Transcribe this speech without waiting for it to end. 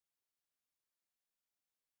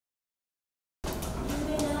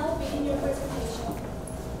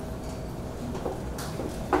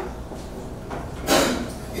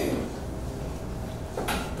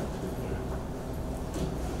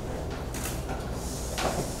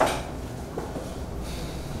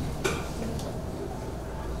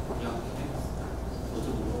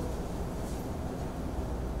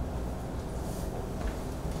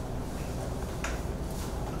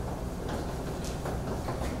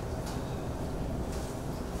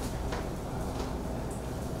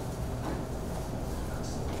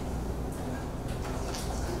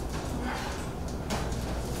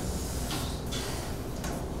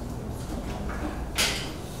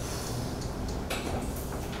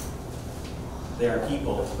There are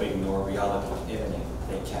people who ignore reality even if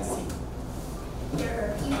they can see. There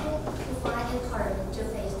are people who find it hard to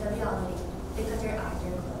face the reality because their eyes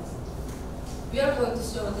are closed. We are going to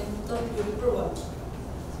show them the beautiful world.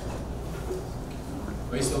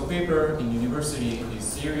 Waste of paper in university is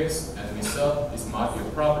serious and we thought this might be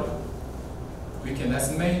a problem. We can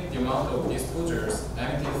estimate the amount of disclosures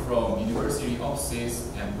emitted from university offices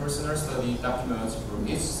and personal study documents for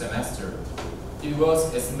each semester. It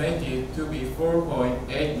was estimated to be 4.8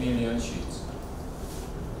 million sheets.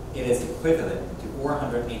 It is equivalent to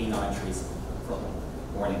 489 trees for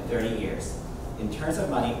more than 30 years. In terms of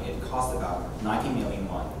money, it costs about 90 million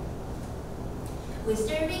won. We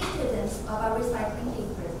surveyed students about recycling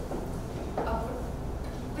paper.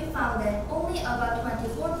 We found that only about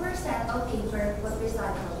 24% of paper was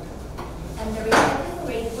recycled, and the recycling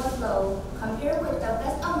rate was low compared with the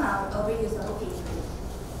best amount of reusable paper.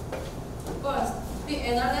 First, we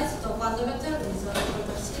analyzed the fundamental reason for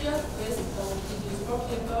the serious waste of reusable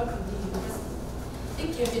paper in the university. It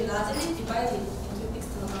can be largely divided into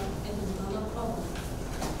external and internal problems.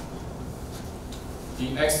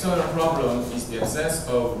 The external problem is the absence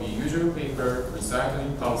of reusable paper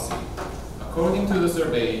recycling policy. According to the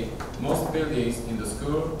survey, most buildings in the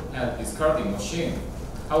school had discarding machine.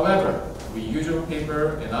 However, reusable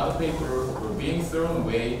paper and other paper were being thrown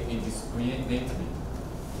away indiscriminately.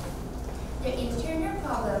 The internal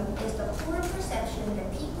problem is the poor perception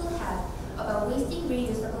that people have about wasting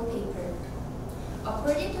reusable paper.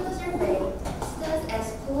 According to the survey, students at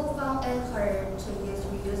school found it harder to use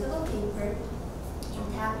reusable paper,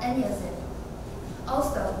 intact and use it.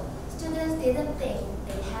 Also, students didn't think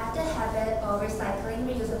they had the habit of recycling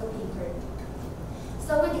reusable paper.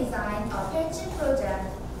 So we designed a patching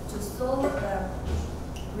project to solve the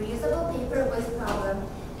reusable paper waste problem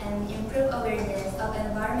and improve awareness of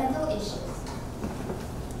environmental issues.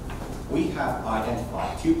 We have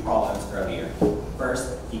identified two problems earlier.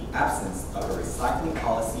 First, the absence of a recycling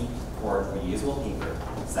policy for reusable paper.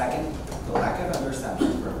 Second, the lack of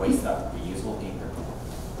understanding for waste of reusable paper.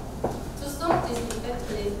 To solve this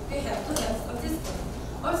effectively, we have to have a system.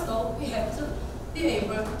 Also, we have to be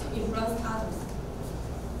able to influence others.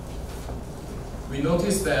 We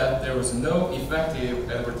noticed that there was no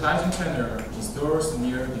effective advertising channel in stores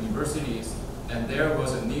near universities, and there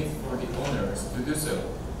was a need for the owners to do so.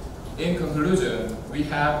 In conclusion, we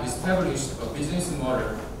have established a business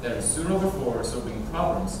model that is suitable for solving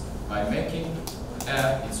problems by making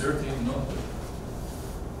an inserted notebook.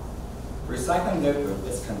 Recycling notebook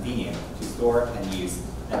is convenient to store and use,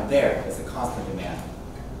 and there is a constant demand.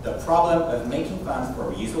 The problem of making funds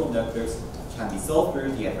for reusable notebooks can be solved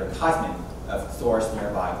through the advertisement of stores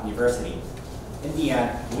nearby university. In the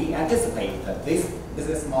end, we anticipate that these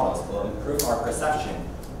business models will improve our perception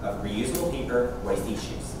of reusable paper waste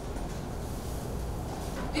issues.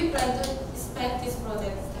 We plan to expand this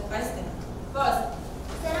project step by step. First,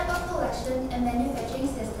 Set up a collection and manufacturing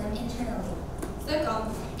system internally.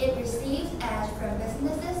 second, It receives ads from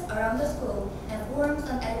businesses around the school and forms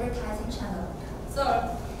an advertising channel.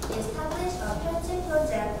 third, Establish a patching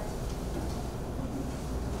project.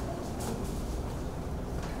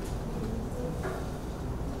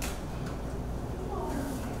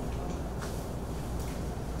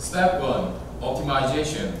 Step 1.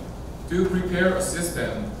 Optimization. To prepare a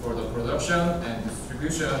system for the production and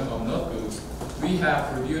distribution of notebooks, we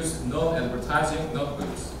have produced non-advertising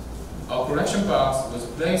notebooks. A collection box was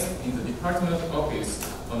placed in the department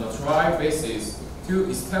office on a trial basis to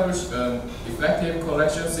establish an effective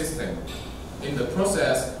collection system. In the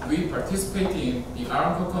process, we participated in the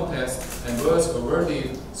article contest and was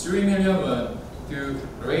awarded 3 million won to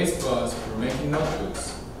raise funds for making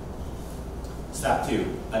notebooks. Step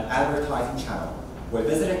 2. An advertising channel. We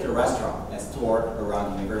visited the restaurant and store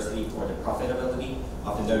around the university for the profitability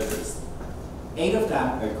of the notebooks. 8 of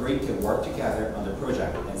them agreed to work together on the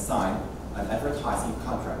project and signed an advertising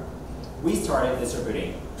contract. We started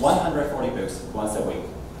distributing 140 books once a week.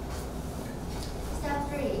 Step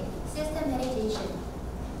 3. Systematization.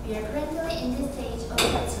 We are currently in the stage of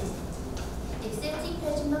purchasing. Existing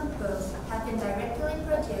patching notebooks have been directly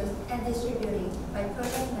produced and distributed by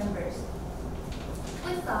project members.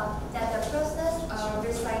 We thought that the process of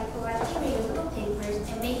collecting reusable papers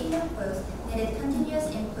and making notebooks needed continuous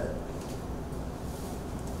input.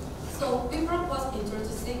 so we propose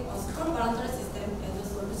introducing a school voluntary system as a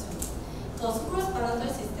solution. The school's voluntary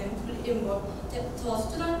system will involve the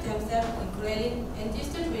students themselves in creating and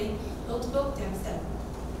distributing notebooks themselves.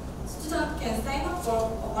 Students can sign up for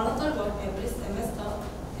a voluntary work every semester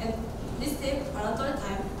and receive voluntary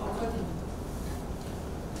time accordingly.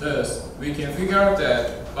 Thus, we can figure out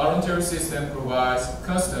that voluntary system provides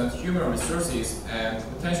constant human resources and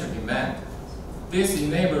potential demand. This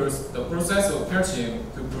enables the process of purchasing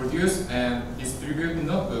to produce and distribute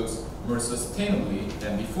notebooks more sustainably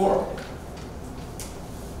than before.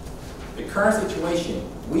 The current situation,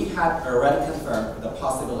 we had already confirmed the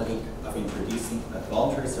possibility of introducing a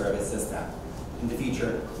voluntary service system. In the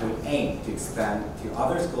future, we aim to expand to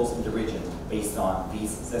other schools in the region based on these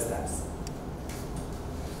systems.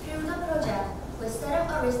 Through the project, we set up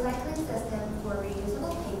a recycling system for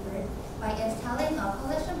reusable paper by installing a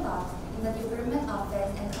collection box in the department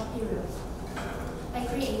office and copy rooms. By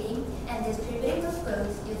creating and distributing the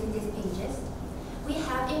books using these pages, we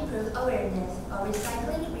have improved awareness of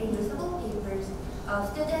recycling reusable papers of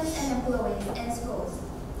students and employees in schools.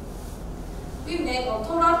 We made a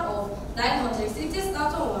total of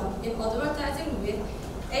 960,000 won in advertising with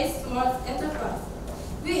 8 small enterprises.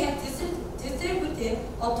 We have distributed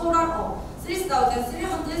a total of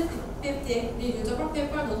 3,350 reusable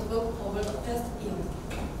paper notebooks over the past year,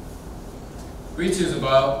 which is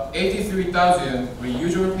about 83,000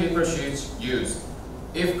 reusable paper sheets used.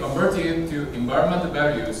 If converted to environmental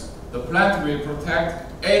values, the plant will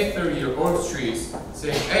protect 830-year-old trees,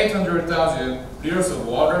 save 800,000 liters of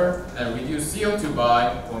water, and reduce CO2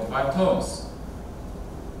 by 0.5 tons.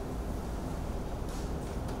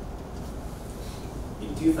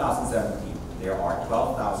 In 2017, there are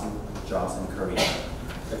 12,000 jobs in Korea.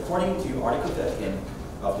 According to Article 15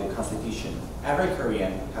 of the Constitution, every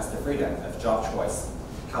Korean has the freedom of job choice.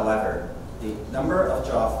 However, the number of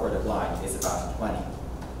jobs for the blind is about 20.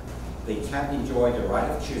 They can't enjoy the right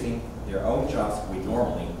of choosing their own jobs we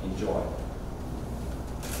normally enjoy.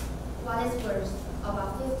 What is worse,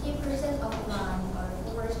 about 50% of blind are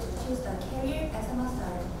forced to choose a career as a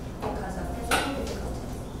master because of physical difficulties.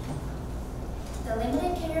 The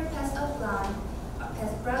limited career paths of blind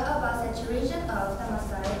has brought about saturation of the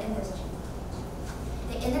master industry.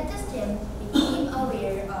 The enacted team became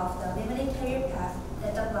aware of the limited career path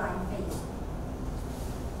that the blind face.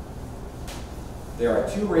 There are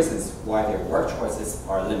two reasons why their work choices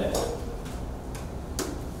are limited.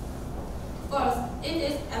 First, it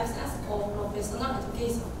is absence of professional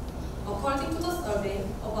education. According to the survey,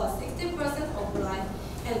 about 60% of blind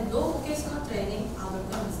have no vocational training other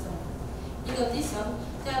than master. In addition,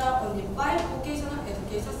 there are only 5 vocational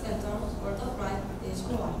education centers worldwide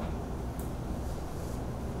nationwide.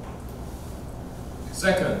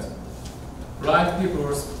 Second, blind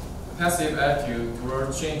people's passive attitude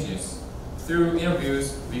toward changes. Through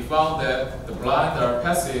interviews, we found that the blind are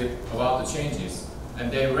passive about the changes,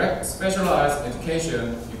 and they lack specialized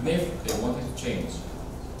education even if they wanted to change.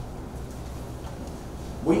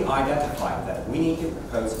 We identified that we need to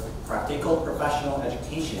propose practical professional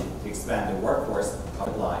education to expand the workforce of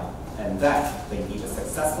the blind, and that they need a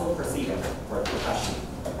successful procedure for the profession.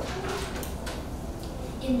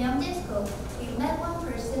 In Myeongdae School, we met one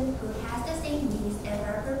person who has the same needs as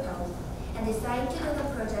our proposed and decided to do the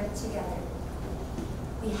project together.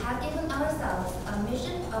 We have given ourselves a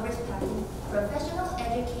mission of respecting professional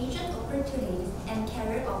education opportunities and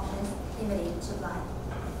career options limited to blind.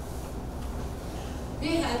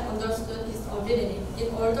 We have understood his ability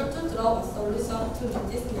in order to draw a solution to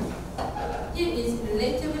meet this need. He is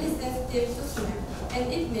relatively sensitive to smell,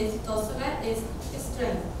 and it means the smell is his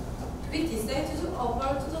strength. We decided to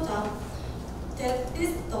offer to the job that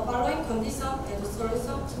is the following condition as a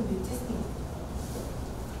solution to meet this need.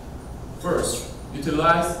 First,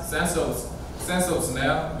 utilize sense of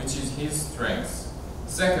smell, which is his strength.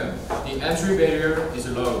 Second, the entry barrier is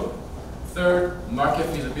low. Third, market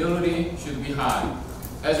visibility should be high.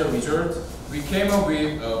 As a result, we came up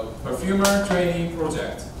with a perfumer training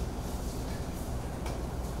project.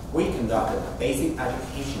 We conducted a basic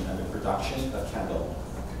education on the production of candle.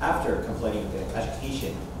 After completing the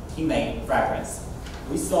education, he made fragrance.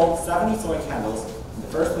 We sold 70 soy candles in the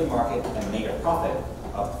first flea market and made a profit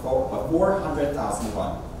of 400,000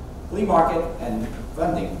 won. Flea market and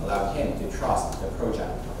funding allowed him to trust the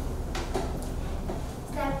project.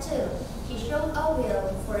 Step 2. He showed a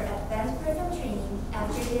will for advanced perfume training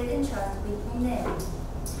after building trust with Hongnae.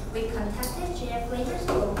 We contacted JF Flavor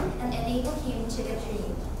School and enabled him to get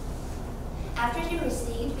trained. After he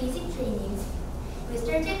received basic trainings, we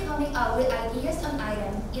started coming up with ideas on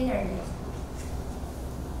items in earnest.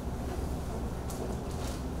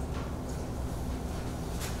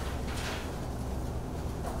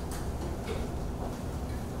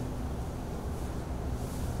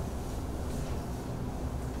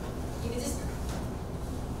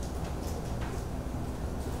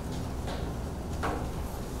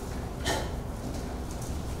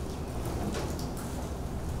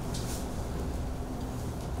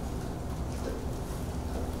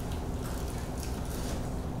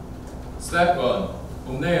 Step 1.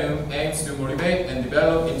 Omneum aims to motivate and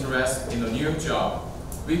develop interest in a new job.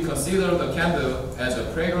 We consider the candle as a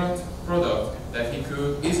fragrant product that he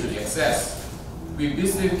could easily access. We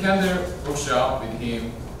visited candle workshop with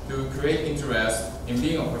him to create interest in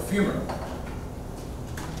being a perfumer.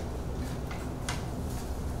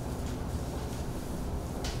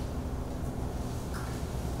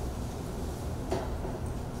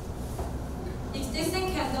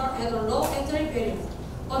 Existing candle has a low entry barrier,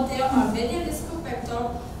 but there are many risk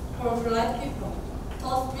factors for polite people.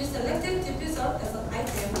 Thus, we selected diffuser as an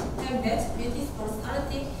item that matched with his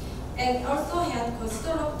personality and also had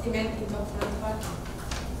considerable demand in the foreign market.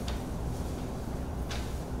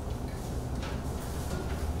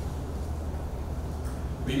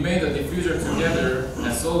 We made the diffuser together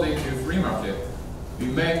and sold it to free market. We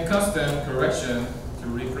made custom correction to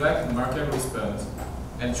reflect market response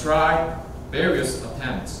and tried various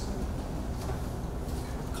attempts.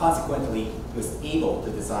 Consequently, he was able to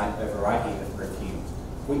design a variety of perfumes.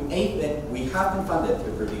 We have been funded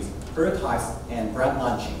to produce prototypes and brand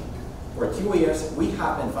launching. For 2 years, we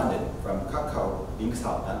have been funded from Kakao,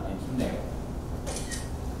 Linksaotan, and Himneo.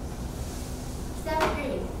 Step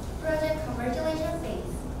 3. Project commercialization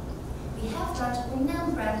phase. We have launched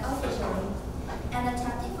Omneum brand officially and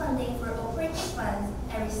attracted funding for operating funds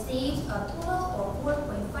and received a total of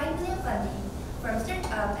 4.5 million funding from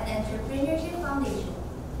Startup and Entrepreneurship Foundation.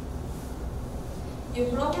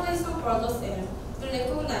 In propagation product sales, we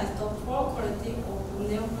recognize the poor quality of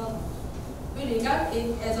Omneum product. We regard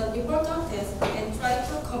it as an important test and try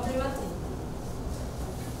to complement it.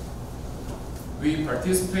 We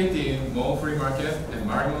participated in Mall Free Market and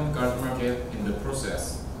Marimon Garden Market in the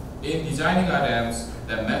process. In designing items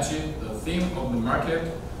that matched the theme of the market,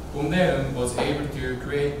 Omneum was able to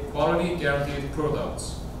create quality guaranteed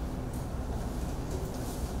products.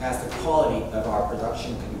 As the quality of our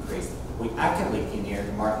production increased, we actively pioneered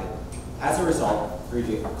the market. As a result, through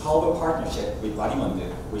the Calvo partnership with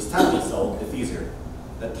Marimonde, we steadily sold diffuser.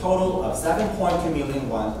 The total of 7.2 million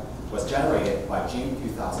won was generated by June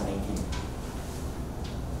 2018.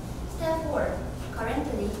 Step 4.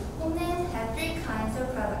 Currently, Omneum has 3 kinds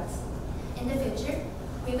of products. In the future,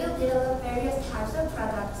 we will develop various types of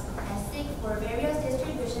products and seek for various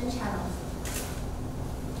distribution channels.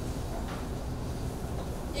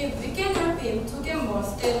 If we can help him to get more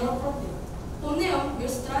stable profit, Omneum will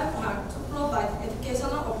strive hard to provide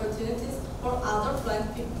educational opportunities for other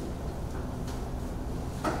blind people.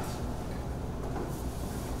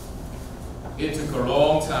 It took a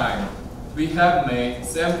long time. We have made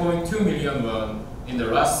 7.2 million won in the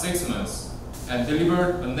last 6 months and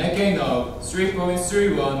delivered a net gain of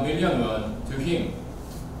 3.31 million won to him.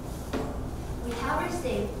 We have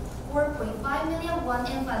received 4.5 million won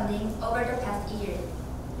in funding over the past year.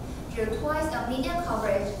 Through twice a media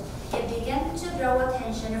coverage, it began to draw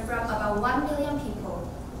attention from about 1 million people.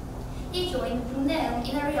 He joined Omneum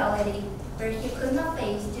in a reality where he could not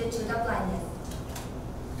face due to the blindness.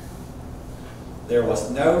 There was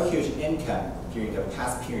no huge income during the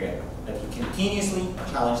past period, but he continuously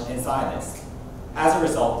challenged in silence. As a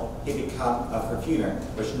result, he became a perfumer,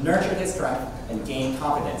 which nurtured his strength and gained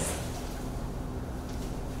confidence.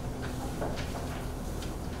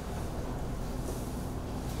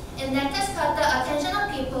 Inactus caught the attention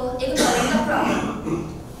of people ignoring the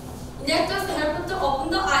problem. Inactors help to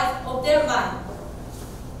open the eyes of their mind.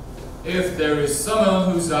 If there is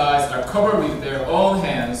someone whose eyes are covered with their own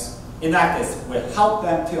hands, Inactus will help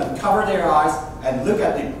them to uncover their eyes and look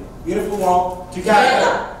at the beautiful world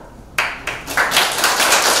together.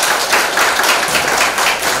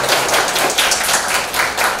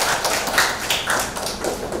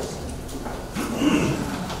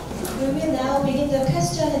 We will now begin the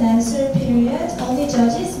question and answer period. Only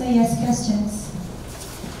judges may ask questions.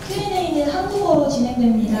 Q&A는 한국어로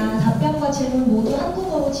진행됩니다. 답변과 질문 모두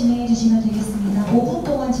한국어로 진행해 주시면 되겠습니다. 5분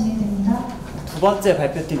동안 진행됩니다. 두 번째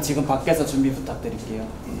발표팀 지금 밖에서 준비 부탁드릴게요.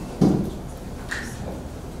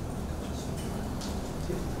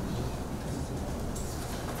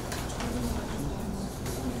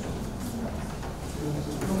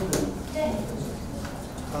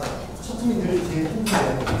 첫 팀이 제일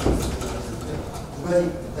힘들어요. 두 가지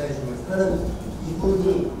부탁해 주고 하나는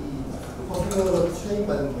이분이 퍼스널로 트레이닝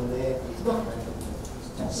받은 분의 후각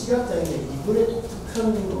시각장애인 이분의 독특한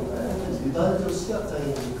건가요? 아니면 일반적으로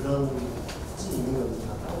시각장애인 그런 특징이 있는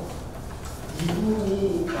겁니까?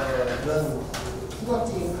 이분이 그런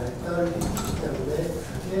후각적인 발달을 했기 때문에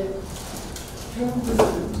그게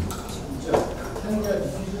캔들이죠. 캔이나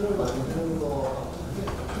디퓨저를 만드는 거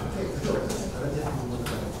그게 어떻게 다른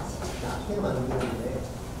제품보다 낫게 만드는데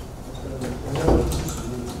어떤 영향을 줄 수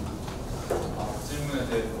있는지 질문에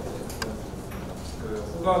대해서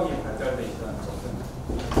후각이 발달되어 있다는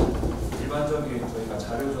것은 일반적인 저희가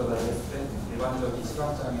자료 조사를 했을 때 일반적인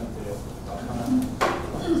시각장애인들의 나타나는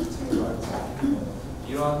특징으로 알고 있습니다.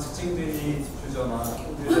 이러한 특징들이 디퓨저나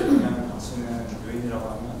킨들에 영향을 미치는 요인이라고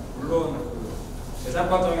하면 물론 그 제작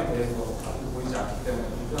과정에 대해서 앞이 보이지 않기 때문에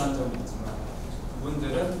불편한 점이 있지만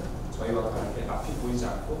그분들은 저희와 다르게 앞이 보이지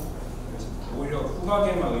않고 오히려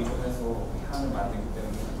후각에만 의존해서 향을 만들기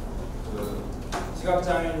때문에 그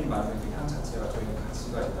시각장애인이 만든 그 향 자체가 저희는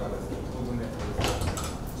가치가 있다고 해서 이 부분에 대해서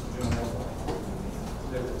집중을 해서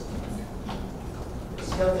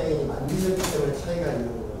시각장애인이 만들기 때문에 차이가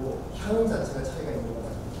있는 거고 향 자체가 차이가 있는 거다.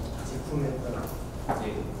 제품에 따라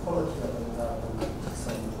퀄리티라든가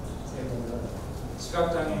특성, 제품은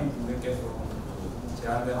시각장애인 분들께서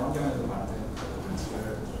제한된 환경에서 만든 그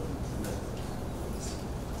음식을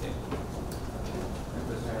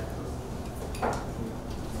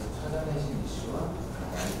찾아내신 이슈와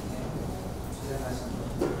실행하신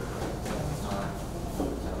것들 정말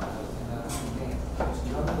잘 맞다고 생각하는데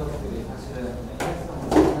이런 것들이 사실은 일회성으로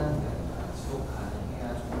끝나는 게 아니라 지속 가능해야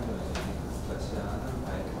조금 더 가치가 지향하는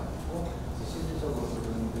바일 것 같고 실질적으로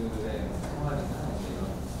그분들의 생활이나 이런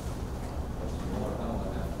용어를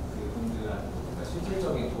까먹었나 그분들한테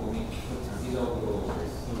실질적인 도움이 장기적으로 될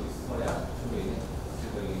수 있어야 그쪽에 있는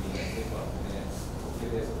국제적인 의미가 있을 것 같은데 거기에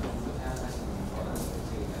대해서 좀 더 생각하시는 거는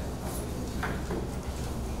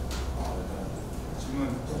질문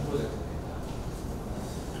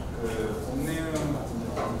그 법내용 같은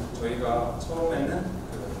경우는 저희가 처음에는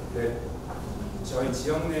저희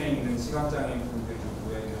지역 내에 있는 시각장애인 분들이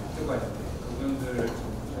모여 있는 학교가 있는데 그분들을 좀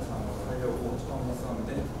대상으로 하려고 처음 했었는데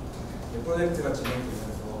프로젝트가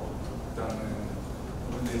진행되면서 일단은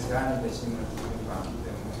그분들이 제한이 되시는 부분이 많기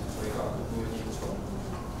때문에 저희가 그분이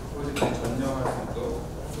프로젝트에 전념할 수 있도록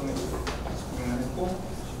활동에 집중을 했고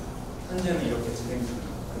현재는 이렇게 진행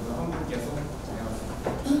중입니다. 그분 한 분께서 진행하십니다.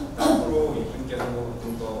 앞으로 이분께서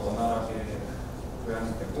좀 더 원활하게 교양이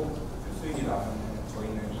되고 수익이 나면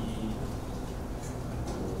저희는 이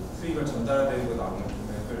수익을 전달되고 남은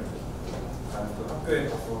금액을 그 학교에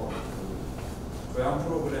가서 그 교양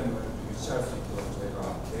프로그램을 유치할 수 있도록 저희가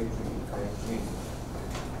계획 중에 있습니다.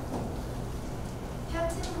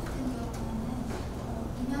 펼침 같은 경우는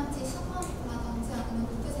이면지 수업이라든지 아니면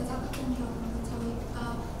무대 제작 같은 경우는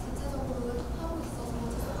저희가 자체적으로 하고 있어서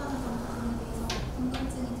지속하는 부분에 대해서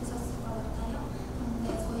궁금증이 드셨을 것 같아요. 그런데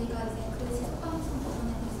저희가 이제 그 지속 가능성 부분에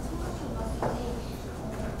대해서 생각해 봤을 때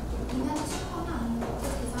이면지 수업이 아닌 무대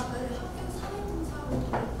제작을 학교 사회봉사로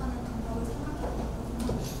도입하는 방법을 생각해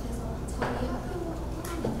봤거든요. 그래서 저희 학교뿐만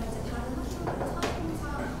아니라 이제 다른 학교도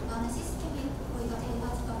사회봉사라는 시스템이 거의 다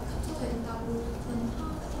대다수가 갖춰져 있다고 저는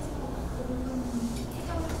파악해서 그 부분은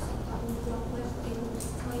해결할 수 있다고 보았고요. 그리고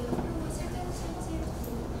저희 학교의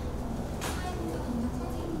실질적으로 사회봉사 담당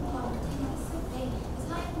선생님과 미팅을 했을 때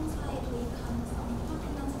사회봉사에 도입 가능성이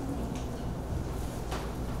확인한 상태입니다.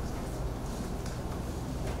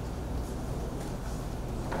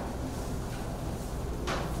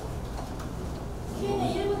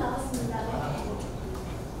 Q&A 1분 남았습니다.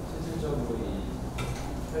 실질적으로 이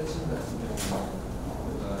펼침 같은 경우는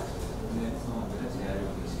우리가 국내성들을 제한하고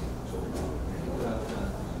계신 쪽으로 해결하고자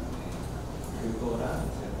하는 건데 그거랑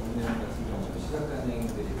국내성 같은 경우는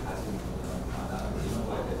시각장애인들이 가진 나는 이런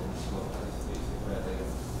거에 대해서 인식을 가질 수도 있을 거야 되는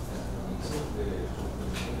그런 인식들을 조금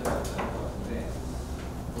해결하고자 하는 것 같은데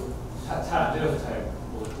잘 안 들어서 잘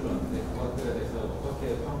못 들었는데 그것들에 대해서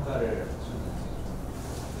어떻게 평가를 하셨는지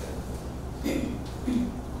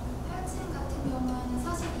펼침 같은 경우에는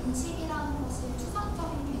사실 인식이라는 것이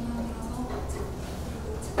추상적인 개념이라서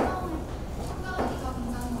측정하기가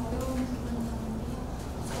굉장히 어려운 부분이었는데요.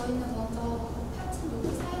 저희는 먼저 펼침 노트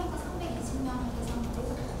사용자 320명을 대상으로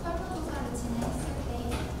설문조사를 진행했을 때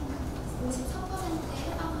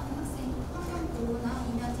 53%에 해당하는 학생 환경 보호나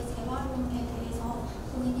이면지 재활용에 대해서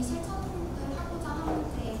본인이 실천을 하고자 하는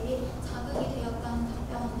데에 자극이 되었다는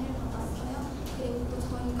답변을 받았어요. 그리고 또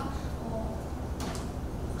저희가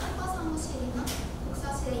알바 사무실이나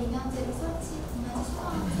복사실에 이면지를 이면지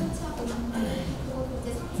수강을 설치하고 있는데 그것도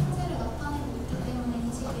이제 상승세를 나타내고 있기 때문에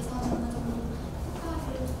인식에서는 어느 정도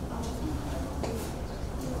효과를 줬다고 생각하고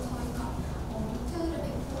그리고 저희가 노트를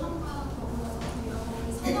배포함과 더불어서 저희가 거기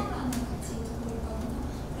서명란을 같이 두고 있거든요.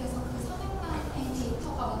 그래서 그 서명란의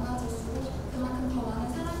데이터가 많아질수록 그만큼 더 많은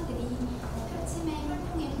사람들이 펼침의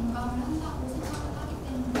활동에 공감을 한다고 생각을 하기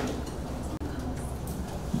때문에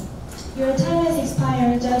Your time has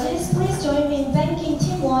expired. Judges, please join me in thanking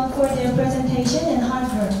Team 1 for their presentation and hard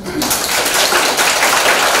work.